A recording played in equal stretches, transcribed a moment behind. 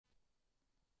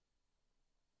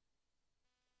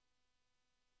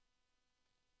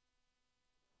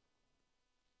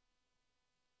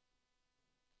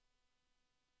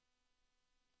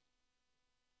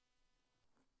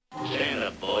Stand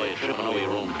up, boy. You're tripping over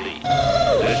your own feet.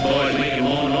 This boy's making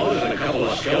more noise than a couple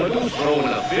of skeletons throwing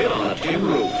a fit on a tin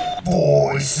roof.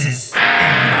 Voices in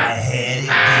my head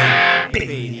again,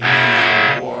 baby,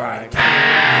 or I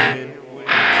can't win.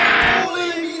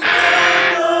 Pulling me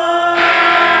down.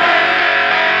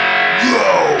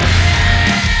 Yo!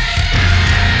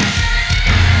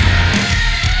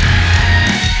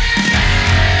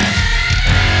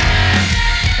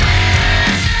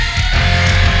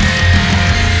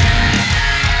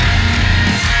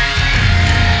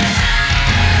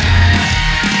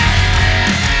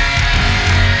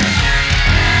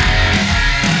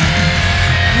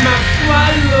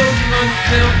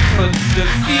 But the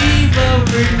fever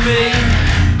remains.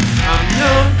 I'm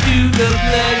numb to the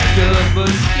pleasure,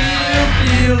 but still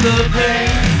feel the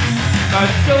pain. I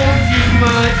told you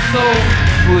my soul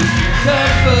would you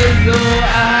cover your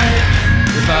eyes.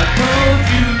 If I told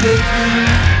you the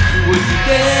truth, would you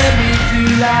dare me to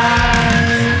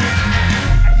lie?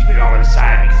 I keep it all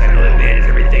inside because I know that man is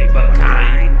everything but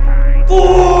kind.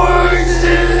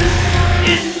 Voices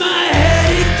In my head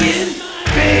again,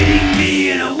 baiting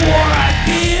me in a war I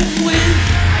can't win.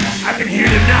 I can hear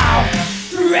them now,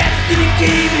 trapped in a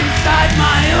game inside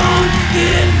my own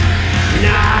skin. and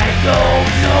I don't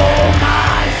know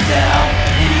myself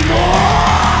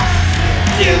anymore.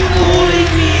 They're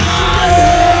pulling me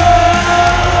under.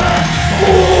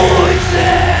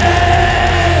 Voices,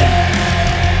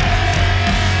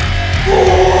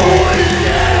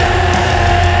 voices.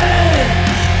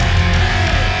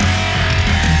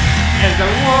 As I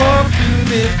walk through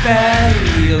this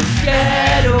valley of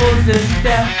shadows and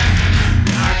death,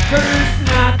 I curse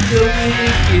not the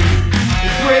wicked,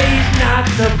 and praise not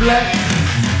the blessed.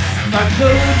 If I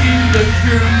told you the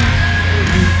truth,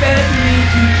 you fed me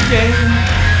to shame.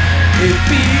 If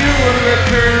fear were a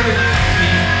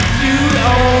currency, you'd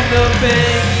own the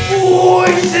bank.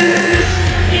 Voices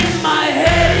In my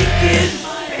head again,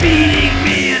 beating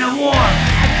me in a war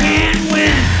I can't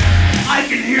win. I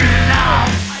can hear them now,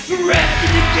 trapped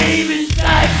in the game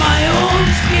inside my own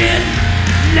skin.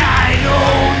 and I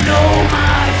don't know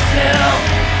myself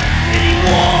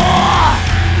anymore.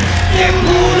 They're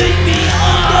pulling me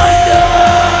under.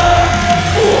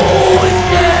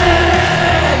 Voices,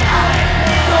 I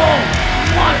don't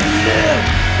want to live.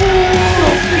 So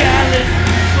gallant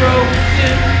and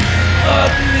frozen,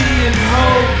 ugly and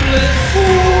hopeless.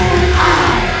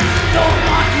 I don't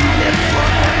want to live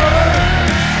forever.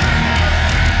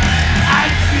 I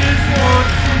just want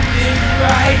to live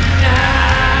right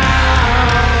now.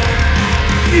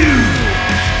 You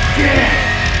can't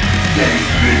take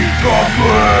me from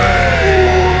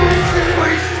me.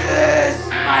 Voices,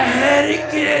 My head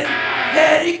again,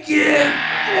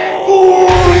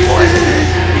 voices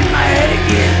in my head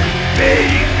again.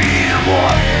 beating me in a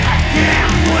war I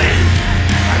can't win.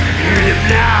 I can hear them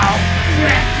now,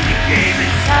 trapped in the game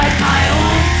inside my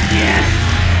own skin.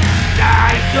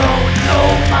 I don't know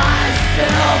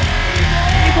myself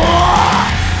anymore.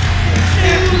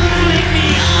 They're pulling me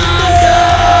under.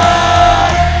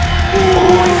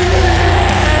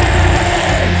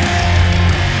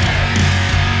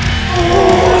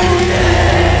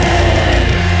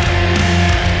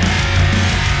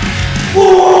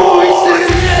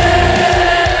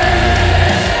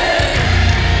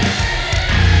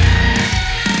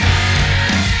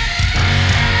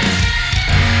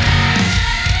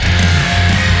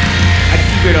 I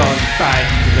keep it all inside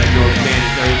because I know this man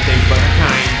is everything but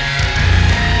kind.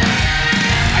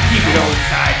 I keep it all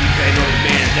inside because I know this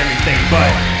man is everything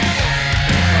but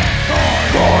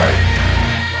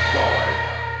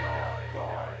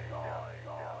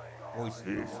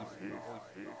Voices.